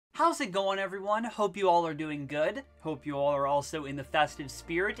How's it going, everyone? Hope you all are doing good. Hope you all are also in the festive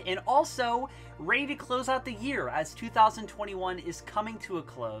spirit and also ready to close out the year as 2021 is coming to a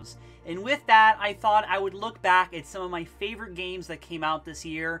close. And with that, I thought I would look back at some of my favorite games that came out this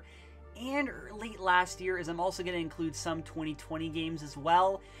year and late last year, as I'm also going to include some 2020 games as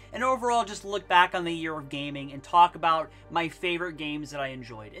well. And overall, just look back on the year of gaming and talk about my favorite games that I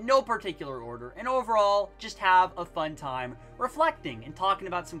enjoyed in no particular order. And overall, just have a fun time reflecting and talking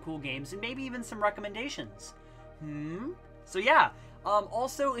about some cool games and maybe even some recommendations. So yeah.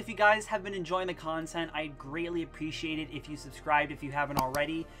 Also, if you guys have been enjoying the content, I'd greatly appreciate it if you subscribed if you haven't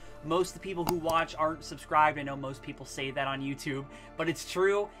already. Most of the people who watch aren't subscribed. I know most people say that on YouTube, but it's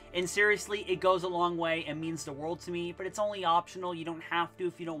true. And seriously, it goes a long way and means the world to me, but it's only optional. You don't have to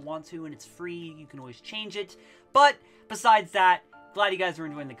if you don't want to, and it's free. You can always change it. But besides that, glad you guys are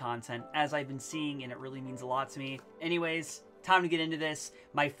enjoying the content, as I've been seeing, and it really means a lot to me. Anyways, time to get into this.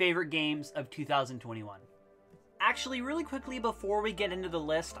 My favorite games of 2021. Actually, really quickly before we get into the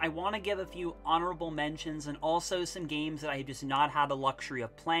list, I want to give a few honorable mentions and also some games that I have just not had the luxury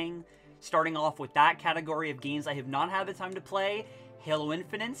of playing. Starting off with that category of games I have not had the time to play, Halo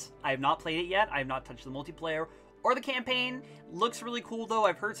Infinite. I have not played it yet. I have not touched the multiplayer or the campaign. Looks really cool though.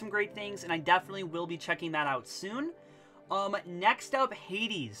 I've heard some great things and I definitely will be checking that out soon. Next up,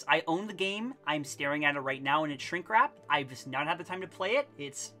 Hades. I own the game. I'm staring at it right now in its shrink wrap. I've just not had the time to play it.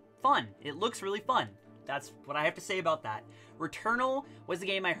 It's fun. It looks really fun. That's what I have to say about that. Returnal was the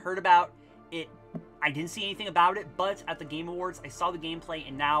game I heard about. I didn't see anything about it, but at the Game Awards, I saw the gameplay,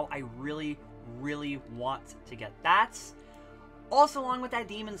 and now I really, really want to get that. Also, along with that,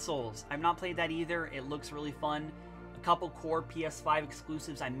 Demon's Souls. I've not played that either. It looks really fun. A couple core PS5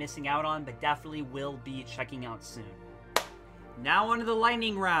 exclusives I'm missing out on, but definitely will be checking out soon. Now onto the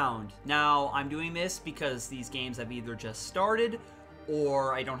lightning round. Now, I'm doing this because these games have either just started,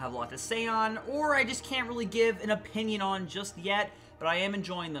 or I don't have a lot to say on, or I just can't really give an opinion on just yet, but I am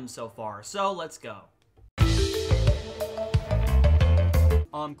enjoying them so far. So, let's go.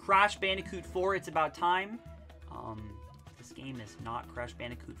 Crash Bandicoot 4, It's About Time. This game is not Crash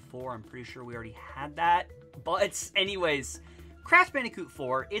Bandicoot 4. I'm pretty sure we already had that. But anyways, Crash Bandicoot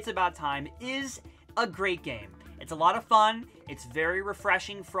 4, It's About Time is a great game. It's a lot of fun. It's very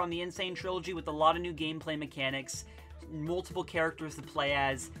refreshing from the Insane Trilogy with a lot of new gameplay mechanics, multiple characters to play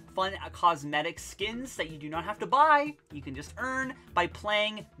as, fun cosmetic skins that you do not have to buy, you can just earn by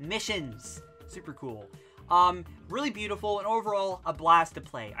playing missions. Super cool. Really beautiful, and overall a blast to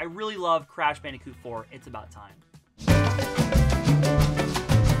play. I really love Crash Bandicoot 4, It's About Time.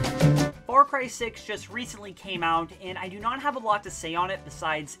 Far Cry 6 just recently came out, and I do not have a lot to say on it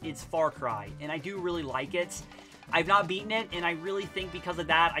besides it's Far Cry, and I do really like it. I've not beaten it, and I really think because of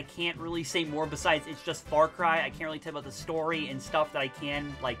that, I can't really say more besides it's just Far Cry. I can't really tell about the story and stuff that I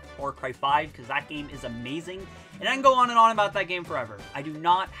can, like Far Cry 5, because that game is amazing. And I can go on and on about that game forever. I do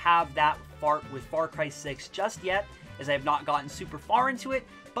not have that with Far Cry 6 just yet, as I have not gotten super far into it,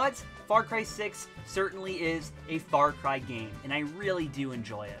 but Far Cry 6 certainly is a Far Cry game, and I really do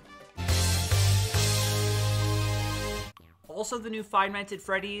enjoy it. Also, the new Five Nights at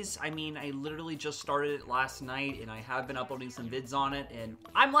Freddy's, I mean, I literally just started it last night, and I have been uploading some vids on it, and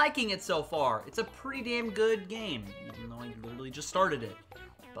I'm liking it so far. It's a pretty damn good game, even though I literally just started it.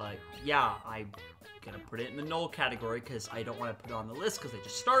 But yeah, I'm gonna put it in the null category, because I don't want to put it on the list, because I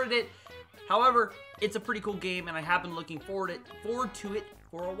just started it. However, it's a pretty cool game, and I have been looking forward to it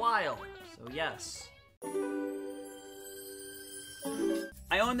for a while, so yes.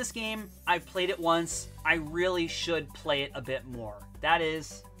 I own this game, I've played it once, I really should play it a bit more. That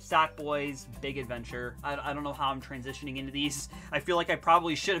is Sackboy's Big Adventure. I don't know how I'm transitioning into these. I feel like I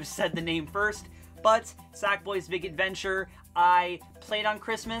probably should have said the name first, but Sackboy's Big Adventure, I played on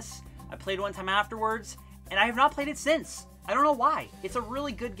Christmas, I played one time afterwards, and I have not played it since. I don't know why. It's a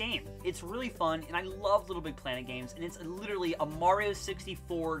really good game. It's really fun, and I love Little Big Planet games, and it's literally a Mario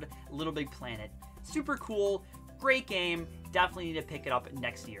 64 Little Big Planet. Super cool, great game. Definitely need to pick it up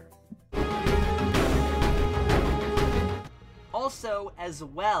next year. Also, as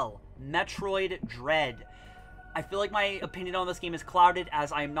well, Metroid Dread. I feel like my opinion on this game is clouded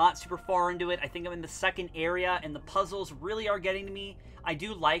as I am not super far into it. I think I'm in the second area, and the puzzles really are getting to me. I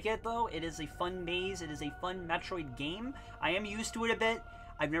do like it, though. It is a fun maze. It is a fun Metroid game. I am used to it a bit.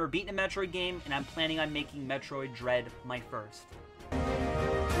 I've never beaten a Metroid game, and I'm planning on making Metroid Dread my first.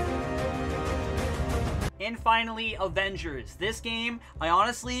 And finally, Avengers. This game, I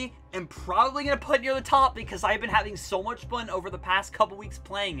honestly am probably going to put near the top because I've been having so much fun over the past couple weeks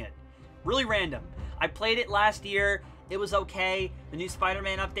playing it. Really random. I played it last year. It was okay. The new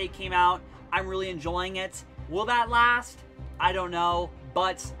Spider-Man update came out. I'm really enjoying it. Will that last? I don't know,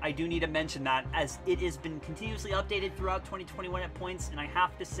 but I do need to mention that as it has been continuously updated throughout 2021 at points, and I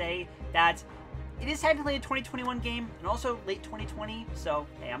have to say that it is technically a 2021 game and also late 2020, so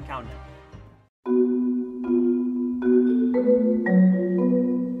hey, I'm counting it.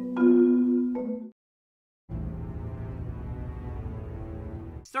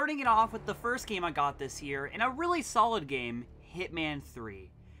 Starting it off with the first game I got this year, and a really solid game, Hitman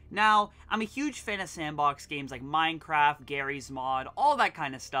 3. Now, I'm a huge fan of sandbox games like Minecraft, Garry's Mod, all that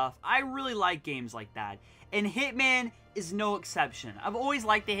kind of stuff. I really like games like that, and Hitman is no exception. I've always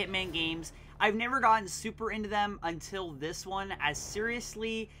liked the Hitman games. I've never gotten super into them until this one, as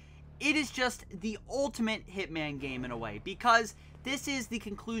seriously, it is just the ultimate Hitman game in a way, because this is the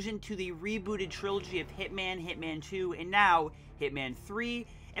conclusion to the rebooted trilogy of Hitman, Hitman 2, and now Hitman 3.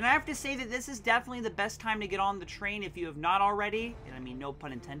 And I have to say that this is definitely the best time to get on the train if you have not already. And I mean, no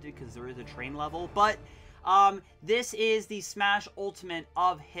pun intended, because there is a train level. But this is the Smash Ultimate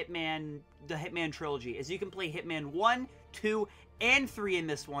of Hitman, the Hitman trilogy. As you can play Hitman 1, 2, and 3 in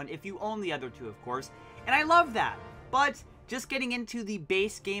this one, if you own the other two, of course. And I love that. But just getting into the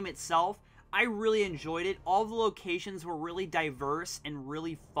base game itself, I really enjoyed it. All the locations were really diverse and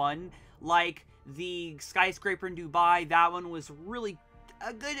really fun. Like the skyscraper in Dubai, that one was really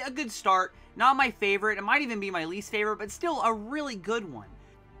a good start. Not my favorite. It might even be my least favorite, but still a really good one.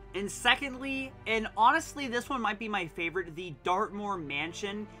 And secondly, and honestly this one might be my favorite, the Dartmoor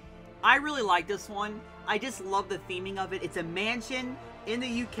Mansion. I really like this one. I just love the theming of it. It's a mansion in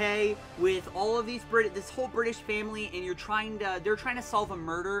the UK with all of these this whole British family, and they're trying to solve a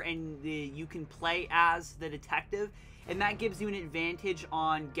murder, and you can play as the detective, and that gives you an advantage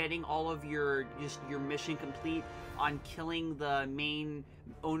on getting all of your mission complete, on killing the main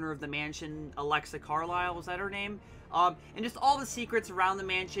owner of the mansion, Alexa Carlisle, was that her name? And just all the secrets around the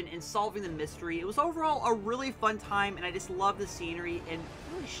mansion and solving the mystery. It was overall a really fun time, and I just love the scenery and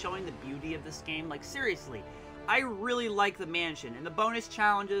really showing the beauty of this game. Like, seriously, I really like the mansion and the bonus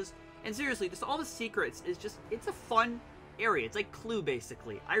challenges, and seriously, just all the secrets is just, it's a fun area. It's like Clue,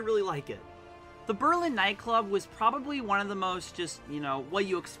 basically. I really like it. The Berlin nightclub was probably one of the most just, you know, what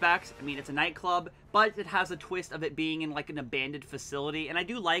you expect. I mean, it's a nightclub, but it has a twist of it being in like an abandoned facility, and I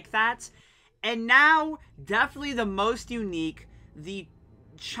do like that. And now, definitely the most unique, the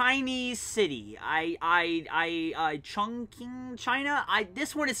Chinese city. Chongqing, China?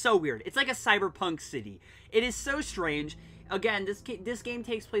 This one is so weird. It's like a cyberpunk city. It is so strange. Again, this game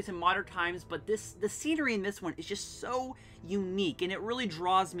takes place in modern times, but the scenery in this one is just so unique, and it really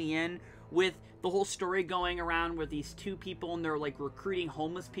draws me in with the whole story going around with these two people, and they're like recruiting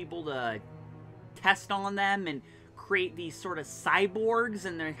homeless people to test on them and create these sort of cyborgs,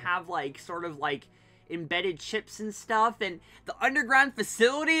 and they have like sort of like embedded chips and stuff, and the underground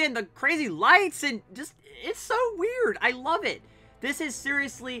facility and the crazy lights, and just, it's so weird. I love it. This is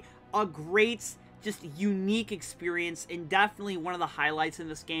seriously a great, just unique experience, and definitely one of the highlights in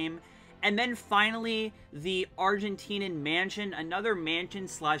this game. And then finally, the Argentinian mansion, another mansion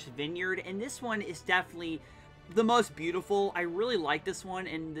slash vineyard, and this one is definitely the most beautiful. I really like this one,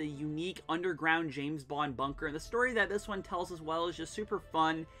 and the unique underground James Bond bunker, and the story that this one tells as well is just super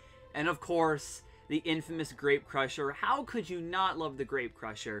fun. And of course, the infamous Grape Crusher. How could you not love the Grape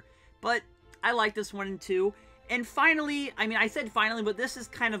Crusher? But I like this one too. And finally, I mean, I said finally, but this is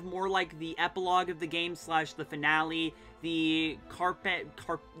kind of more like the epilogue of the game slash the finale, the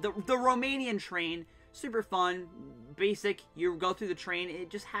Romanian train. Super fun, basic, you go through the train. It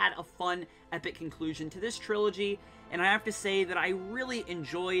just had a fun, epic conclusion to this trilogy, and I have to say that I really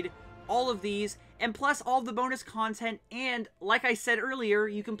enjoyed all of these, and plus all of the bonus content, and like I said earlier,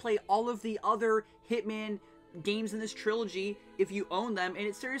 you can play all of the other Hitman games in this trilogy if you own them, and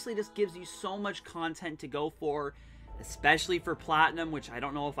it seriously just gives you so much content to go for, especially for Platinum, which I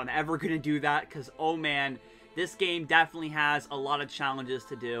don't know if I'm ever going to do that, because oh man, this game definitely has a lot of challenges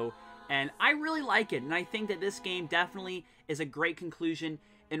to do. And I really like it, and I think that this game definitely is a great conclusion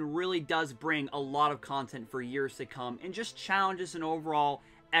and really does bring a lot of content for years to come, and just challenges and overall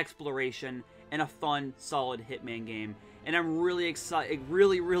exploration and a fun, solid Hitman game. And I'm really excited,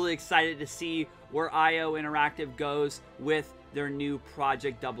 really excited to see where IO Interactive goes with their new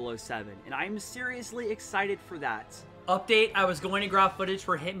Project 007. And I'm seriously excited for that. Update, I was going to grab footage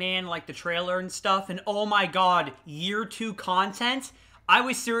for Hitman, like the trailer and stuff, and oh my god, year 2 content? I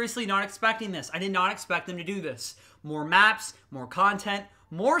was seriously not expecting this. I did not expect them to do this. More maps, more content,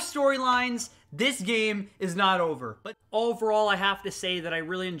 more storylines. This game is not over. But overall, I have to say that I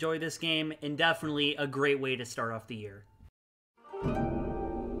really enjoyed this game, and definitely a great way to start off the year.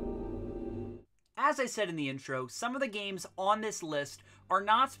 As I said in the intro, some of the games on this list are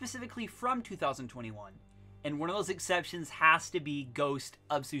not specifically from 2021. and one of those exceptions has to be Ghost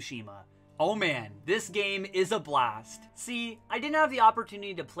of Tsushima. Oh man, this game is a blast. See, I didn't have the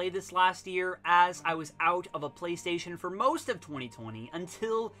opportunity to play this last year as I was out of a PlayStation for most of 2020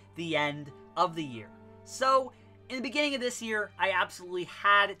 until the end of the year. So, in the beginning of this year, I absolutely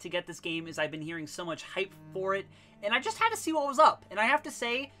had to get this game as I've been hearing so much hype for it, and I just had to see what was up. And I have to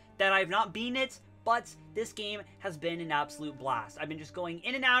say that I've not beaten it, but this game has been an absolute blast. I've been just going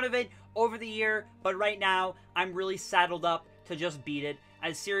in and out of it over the year, but right now, I'm really saddled up to just beat it.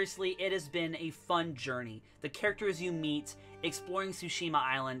 As seriously, it has been a fun journey. The characters you meet, exploring Tsushima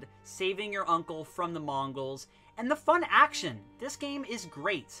Island, saving your uncle from the Mongols, and the fun action. This game is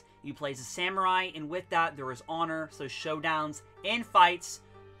great. You play as a samurai, and with that, there is honor, so showdowns and fights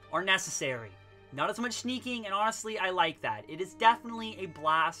are necessary. Not as much sneaking, and honestly, I like that. It is definitely a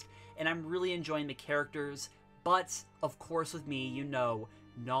blast, and I'm really enjoying the characters, but, of course with me, you know,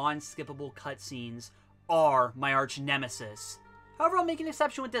 non-skippable cutscenes are my arch nemesis. However, I'll make an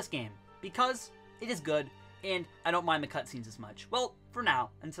exception with this game, because it is good, and I don't mind the cutscenes as much. Well, for now,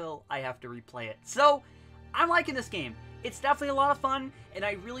 until I have to replay it. So, I'm liking this game. It's definitely a lot of fun, and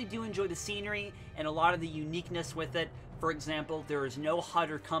I really do enjoy the scenery and a lot of the uniqueness with it. For example, there is no HUD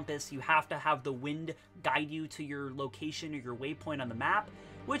or compass. You have to have the wind guide you to your location or your waypoint on the map,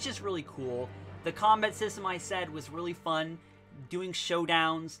 which is really cool. The combat system, I said, was really fun. Doing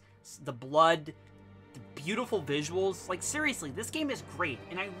showdowns, the blood, the beautiful visuals. Like, seriously, this game is great,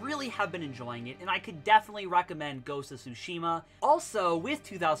 and I really have been enjoying it, and I could definitely recommend Ghost of Tsushima. Also, with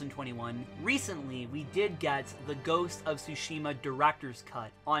 2021, recently, we did get the Ghost of Tsushima Director's Cut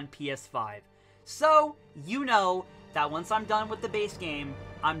on PS5. So, you know that once I'm done with the base game,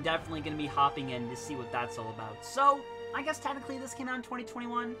 I'm definitely going to be hopping in to see what that's all about. So, I guess technically this came out in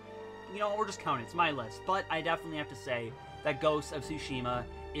 2021. You know, we're just counting. It's my list. But I definitely have to say that Ghost of Tsushima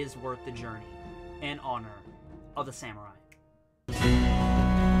is worth the journey and honor of the samurai.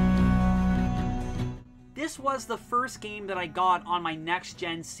 This was the first game that I got on my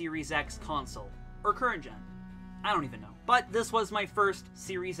next-gen Series X console. Or current-gen. I don't even know. But this was my first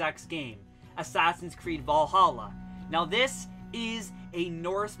Series X game. Assassin's Creed Valhalla. Now this is a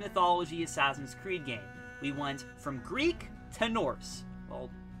Norse mythology Assassin's Creed game. We went from Greek to Norse. Well,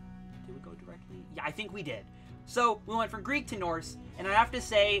 did we go directly? Yeah, I think we did. So, we went from Greek to Norse, and I have to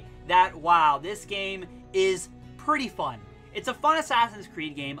say that, wow, this game is pretty fun. It's a fun Assassin's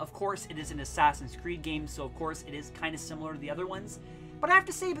Creed game. Of course, it is an Assassin's Creed game, so of course it is kind of similar to the other ones. But I have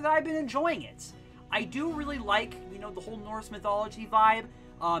to say that I've been enjoying it. I do really like, you know, the whole Norse mythology vibe.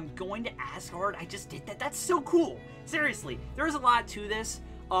 Going to Asgard, I just did that. That's so cool. Seriously, there's a lot to this.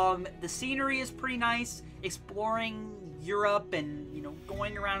 The scenery is pretty nice. Exploring Europe and, you know,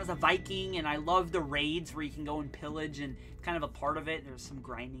 going around as a Viking, and I love the raids where you can go and pillage, and kind of a part of it. There's some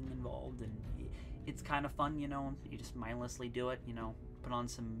grinding involved, and it's kind of fun, you know. You just mindlessly do it, you know, put on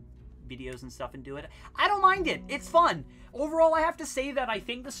some videos and stuff and do it. I don't mind it. It's fun. Overall, I have to say that I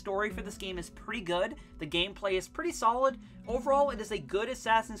think the story for this game is pretty good. The gameplay is pretty solid. Overall, it is a good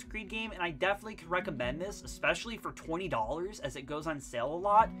Assassin's Creed game, and I definitely could recommend this, especially for $20 as it goes on sale a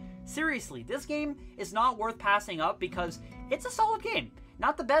lot. Seriously, this game is not worth passing up because it's a solid game.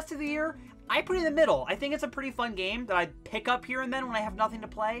 Not the best of the year. I put it in the middle. I think it's a pretty fun game that I pick up here and then when I have nothing to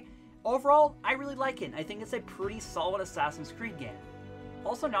play. Overall, I really like it. I think it's a pretty solid Assassin's Creed game.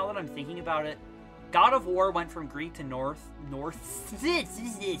 Also, now that I'm thinking about it, God of War went from Greek to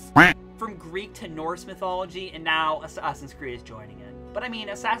from Greek to Norse mythology, and now Assassin's Creed is joining it. But I mean,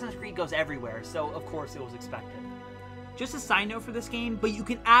 Assassin's Creed goes everywhere, so of course it was expected. Just a side note for this game, but you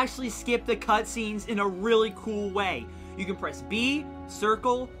can actually skip the cutscenes in a really cool way. You can press B,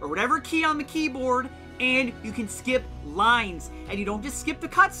 circle, or whatever key on the keyboard, and you can skip lines. And you don't just skip the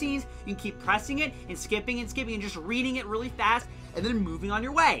cutscenes, you can keep pressing it and skipping and skipping and just reading it really fast and then moving on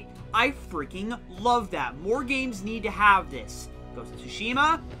your way. I freaking love that. More games need to have this. Ghost of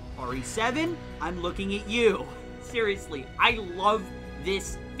Tsushima, RE7, I'm looking at you. Seriously, I love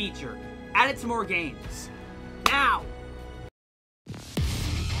this feature. Add it to more games. Now!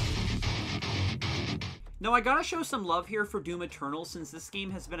 Now, I gotta show some love here for Doom Eternal, since this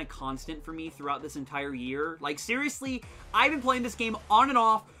game has been a constant for me throughout this entire year. Like, seriously, I've been playing this game on and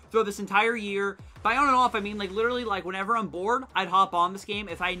off throughout this entire year. By on and off, I mean, like, literally, like, whenever I'm bored, I'd hop on this game.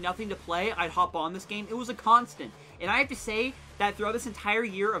 If I had nothing to play, I'd hop on this game. It was a constant. And I have to say that throughout this entire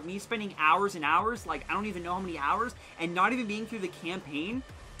year of me spending hours and hours, like, I don't even know how many hours, and not even being through the campaign,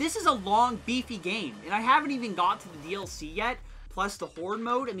 this is a long, beefy game. And I haven't even got to the DLC yet, plus the Horde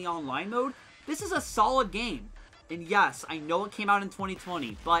mode and the online mode. This is a solid game. And yes, I know it came out in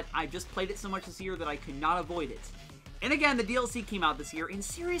 2020, but I just played it so much this year that I could not avoid it. And again, the DLC came out this year, and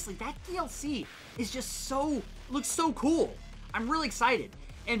seriously, that DLC is just looks so cool. I'm really excited.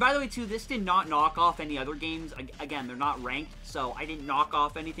 And by the way, too, this did not knock off any other games. Again, they're not ranked, so I didn't knock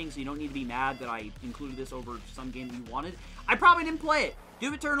off anything, so you don't need to be mad that I included this over some game you wanted. I probably didn't play it.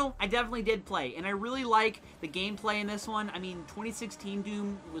 Doom Eternal, I definitely did play, and I really like the gameplay in this one. I mean, 2016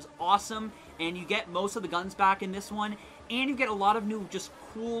 Doom was awesome, and you get most of the guns back in this one, and you get a lot of new, just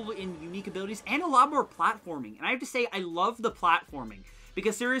cool and unique abilities, and a lot more platforming. And I have to say, I love the platforming.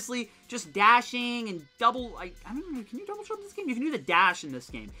 Because seriously, just dashing and I don't know, can you double jump in this game? You can do the dash in this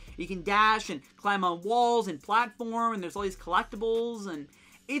game. You can dash and climb on walls and platform, and there's all these collectibles, and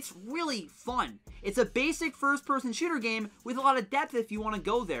it's really fun. It's a basic first-person shooter game with a lot of depth if you want to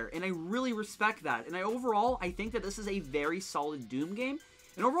go there, and I really respect that. And overall, I think that this is a very solid Doom game.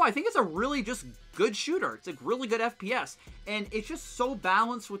 And overall, I think it's a really just good shooter. It's a really good FPS. And it's just so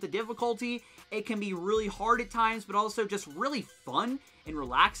balanced with the difficulty. It can be really hard at times, but also just really fun and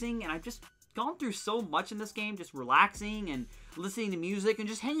relaxing. And I've just gone through so much in this game, just relaxing and listening to music and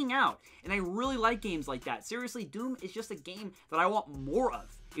just hanging out. And I really like games like that. Seriously, Doom is just a game that I want more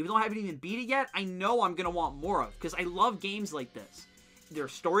of. Even though I haven't even beat it yet, I know I'm going to want more of, because I love games like this.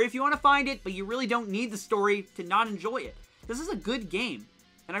 There's story if you want to find it, but you really don't need the story to not enjoy it. This is a good game,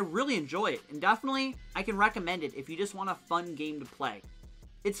 and I really enjoy it. And definitely, I can recommend it if you just want a fun game to play.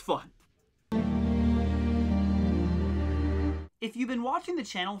 It's fun. If you've been watching the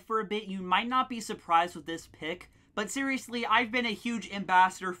channel for a bit, you might not be surprised with this pick, but seriously, I've been a huge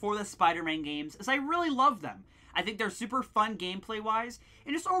ambassador for the Spider-Man games, as I really love them. I think they're super fun gameplay-wise,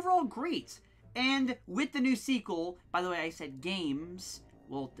 and just overall great. And with the new sequel, by the way, I said games,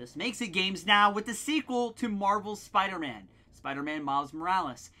 well, this makes it games now, with the sequel to Marvel's Spider-Man, Spider-Man Miles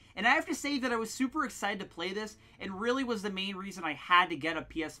Morales. And I have to say that I was super excited to play this, and really was the main reason I had to get a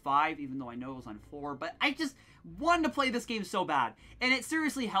PS5, even though I know it was on 4, but I just wanted to play this game so bad. And it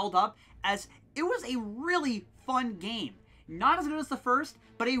seriously held up, as it was a really fun game. Not as good as the first,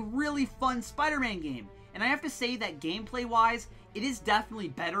 but a really fun Spider-Man game. And I have to say that gameplay-wise, it is definitely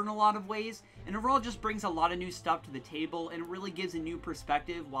better in a lot of ways, and overall just brings a lot of new stuff to the table, and it really gives a new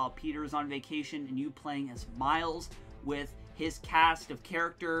perspective while Peter's on vacation and you playing as Miles with his cast of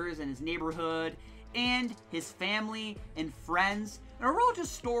characters and his neighborhood and his family and friends. And overall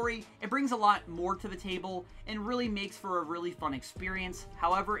just story, it brings a lot more to the table and really makes for a really fun experience.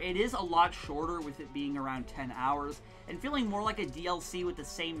 However, it is a lot shorter with it being around 10 hours and feeling more like a DLC with the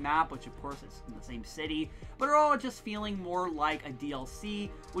same map, which of course is in the same city, but overall just feeling more like a DLC,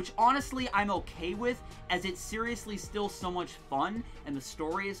 which honestly I'm okay with, as it's seriously still so much fun and the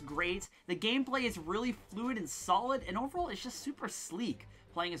story is great. The gameplay is really fluid and solid, and overall it's just super sleek.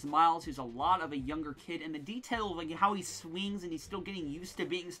 Playing as Miles, who's a lot of a younger kid, and the detail of like how he swings and he's still getting used to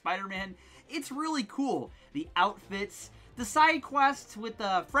being Spider-Man, it's really cool. The outfits, the side quests with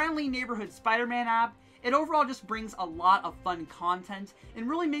the friendly neighborhood Spider-Man app, it overall just brings a lot of fun content and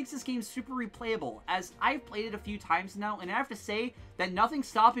really makes this game super replayable, as I've played it a few times now, and I have to say that nothing's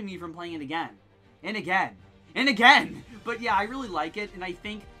stopping me from playing it again. And again. And again! But yeah, I really like it, and I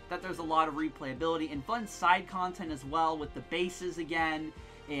think that there's a lot of replayability and fun side content as well, with the bases again,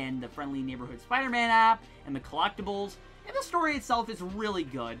 and the friendly neighborhood Spider-Man app, and the collectibles, and the story itself is really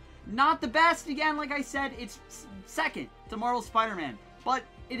good. Not the best, again, like I said, it's second to Marvel's Spider-Man, but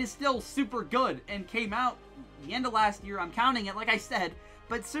it is still super good, and came out the end of last year. I'm counting it, like I said,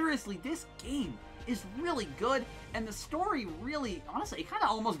 but seriously, this game is really good, and the story really, honestly, it kind of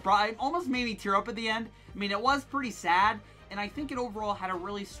almost made me tear up at the end. I mean, it was pretty sad, and I think it overall had a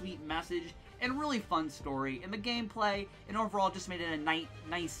really sweet message and really fun story, and the gameplay, and overall just made it a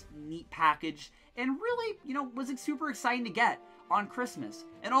nice, neat package, and really, you know, was super exciting to get on Christmas.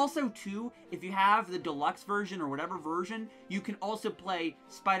 And also, too, if you have the deluxe version or whatever version, you can also play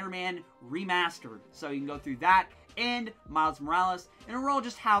Spider-Man Remastered. So you can go through that and Miles Morales, and overall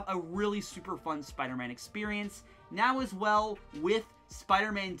just have a really super fun Spider-Man experience. Now as well, with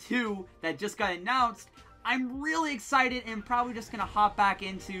Spider-Man 2 that just got announced, I'm really excited, and probably just going to hop back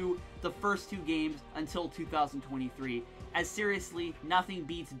into the first two games until 2023, as seriously, nothing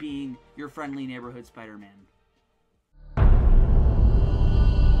beats being your friendly neighborhood Spider-Man.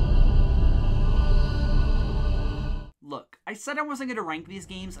 Look, I said I wasn't going to rank these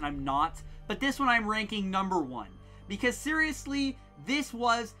games, and I'm not, but this one I'm ranking number 1. Because seriously, this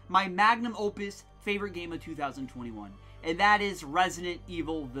was my magnum opus favorite game of 2021, and that is Resident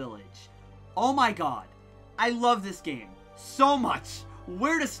Evil Village. Oh my god. I love this game so much.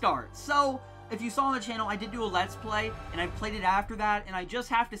 Where to start? So, if you saw on the channel, I did do a Let's Play, and I played it after that, and I just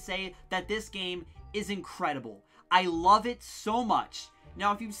have to say that this game is incredible. I love it so much.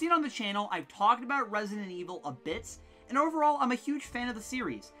 Now, if you've seen on the channel, I've talked about Resident Evil a bit, and overall, I'm a huge fan of the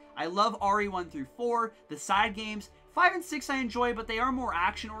series. I love RE 1 through 4, the side games. 5 and 6 I enjoy, but they are more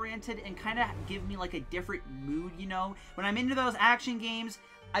action-oriented and kind of give me like a different mood, you know? When I'm into those action games,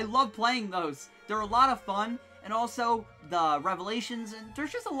 I love playing those. They're a lot of fun, and also the revelations, and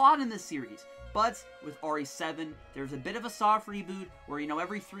there's just a lot in this series. But with RE7, there's a bit of a soft reboot where, you know,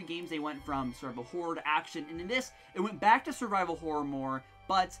 every 3 games they went from sort of a horror to action, and in this, it went back to survival horror more,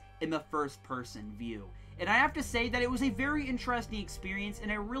 but in the first-person view. And I have to say that it was a very interesting experience,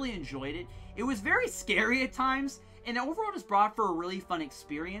 and I really enjoyed it. It was very scary at times, and overall just brought for a really fun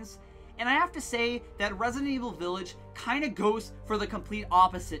experience. And I have to say that Resident Evil Village kind of goes for the complete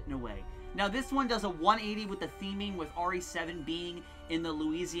opposite in a way. Now this one does a 180 with the theming, with RE7 being in the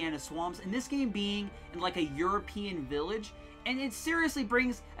Louisiana swamps, and this game being in like a European village, and it seriously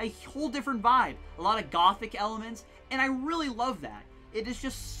brings a whole different vibe, a lot of gothic elements, and I really love that. It is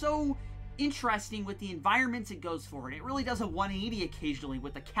just so interesting with the environments it goes for, and it really does a 180 occasionally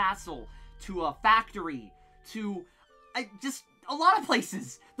with the castle, to a factory, to just a lot of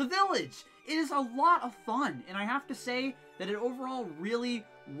places, the village. It is a lot of fun, and I have to say that it overall really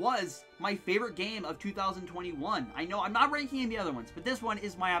was my favorite game of 2021. I know I'm not ranking any other ones, but this one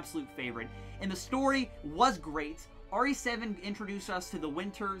is my absolute favorite. And the story was great. RE7 introduced us to the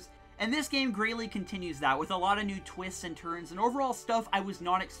Winters, and this game greatly continues that with a lot of new twists and turns and overall stuff I was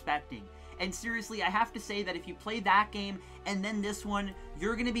not expecting. And seriously, I have to say that if you play that game and then this one,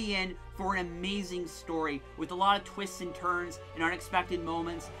 you're going to be in for an amazing story with a lot of twists and turns and unexpected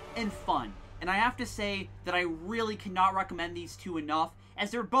moments and fun. And I have to say that I really cannot recommend these two enough,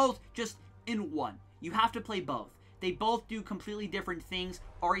 as they're both just in one. You have to play both. They both do completely different things.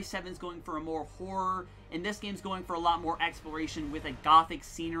 RE7's going for a more horror, and this game's going for a lot more exploration with a gothic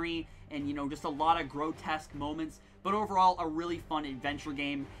scenery and, you know, just a lot of grotesque moments. But overall, a really fun adventure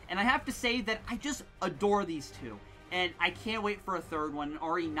game. And I have to say that I just adore these two. And I can't wait for a third one,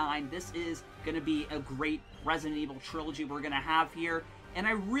 RE9. This is going to be a great Resident Evil trilogy we're going to have here. And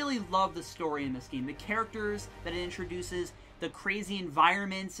I really love the story in this game. The characters that it introduces, the crazy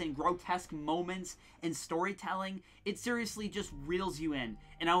environments and grotesque moments and storytelling, it seriously just reels you in.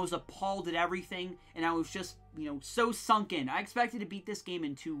 And I was appalled at everything, and I was just, you know, so sunk in. I expected to beat this game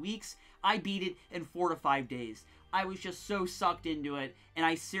in 2 weeks. I beat it in 4 to 5 days. I was just so sucked into it, and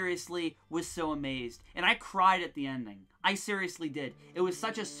I seriously was so amazed. And I cried at the ending. I seriously did. It was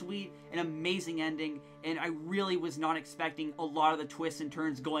such a sweet and amazing ending, and I really was not expecting a lot of the twists and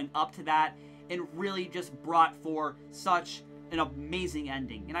turns going up to that, and really just brought for such an amazing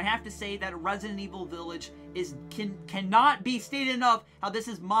ending. And I have to say that Resident Evil Village cannot be stated enough how this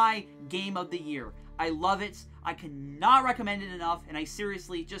is my game of the year. I love it. I cannot recommend it enough, and I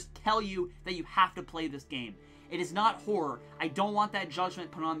seriously just tell you that you have to play this game. It is not horror. I don't want that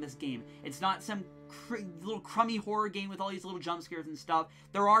judgment put on this game. It's not some little crummy horror game with all these little jump scares and stuff.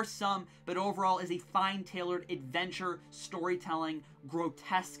 There are some, but overall is a fine-tailored adventure, storytelling,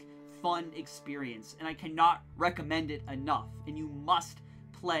 grotesque, fun experience. And I cannot recommend it enough. And you must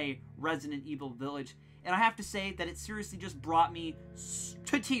play Resident Evil Village. And I have to say that it seriously just brought me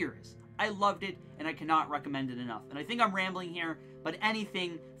to tears. I loved it, and I cannot recommend it enough. And I think I'm rambling here, but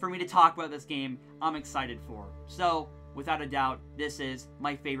anything for me to talk about this game, I'm excited for. So, without a doubt, this is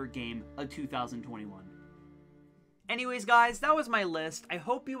my favorite game of 2021. Anyways, guys, that was my list. I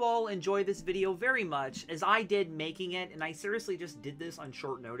hope you all enjoyed this video very much, as I did making it, and I seriously just did this on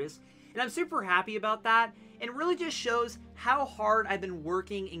short notice. And I'm super happy about that, and it really just shows how hard I've been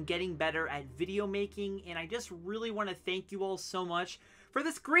working and getting better at video making, and I just really want to thank you all so much for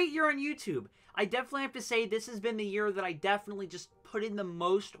this great year on YouTube. I definitely have to say this has been the year that I definitely just put in the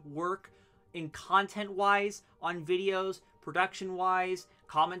most work in content-wise, on videos, production-wise,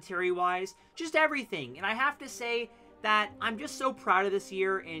 commentary-wise, just everything. And I have to say that I'm just so proud of this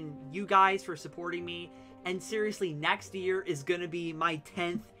year and you guys for supporting me. And seriously, next year is going to be my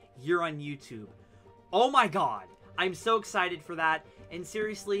 10th year on YouTube. Oh my god, I'm so excited for that. And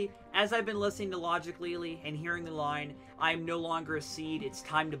seriously, as I've been listening to Logic lately and hearing the line, I am no longer a seed, it's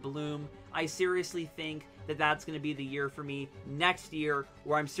time to bloom, I seriously think that that's going to be the year for me next year,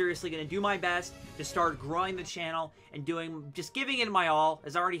 where I'm seriously going to do my best to start growing the channel and just giving it my all,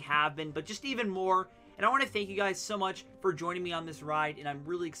 as I already have been, but just even more. And I want to thank you guys so much for joining me on this ride, and I'm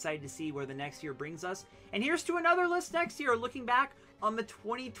really excited to see where the next year brings us. And here's to another list next year, looking back on the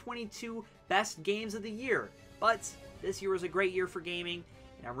 2022 best games of the year. But this year was a great year for gaming,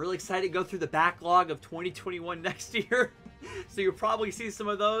 and I'm really excited to go through the backlog of 2021 next year. So you'll probably see some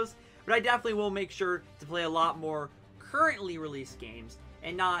of those. But I definitely will make sure to play a lot more currently released games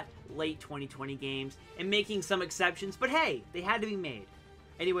and not late 2020 games, and making some exceptions. But hey, they had to be made.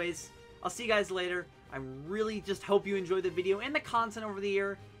 Anyways, I'll see you guys later. I really just hope you enjoyed the video and the content over the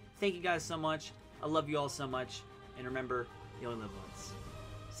year. Thank you guys so much. I love you all so much. And remember, you only live once.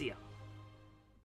 See ya.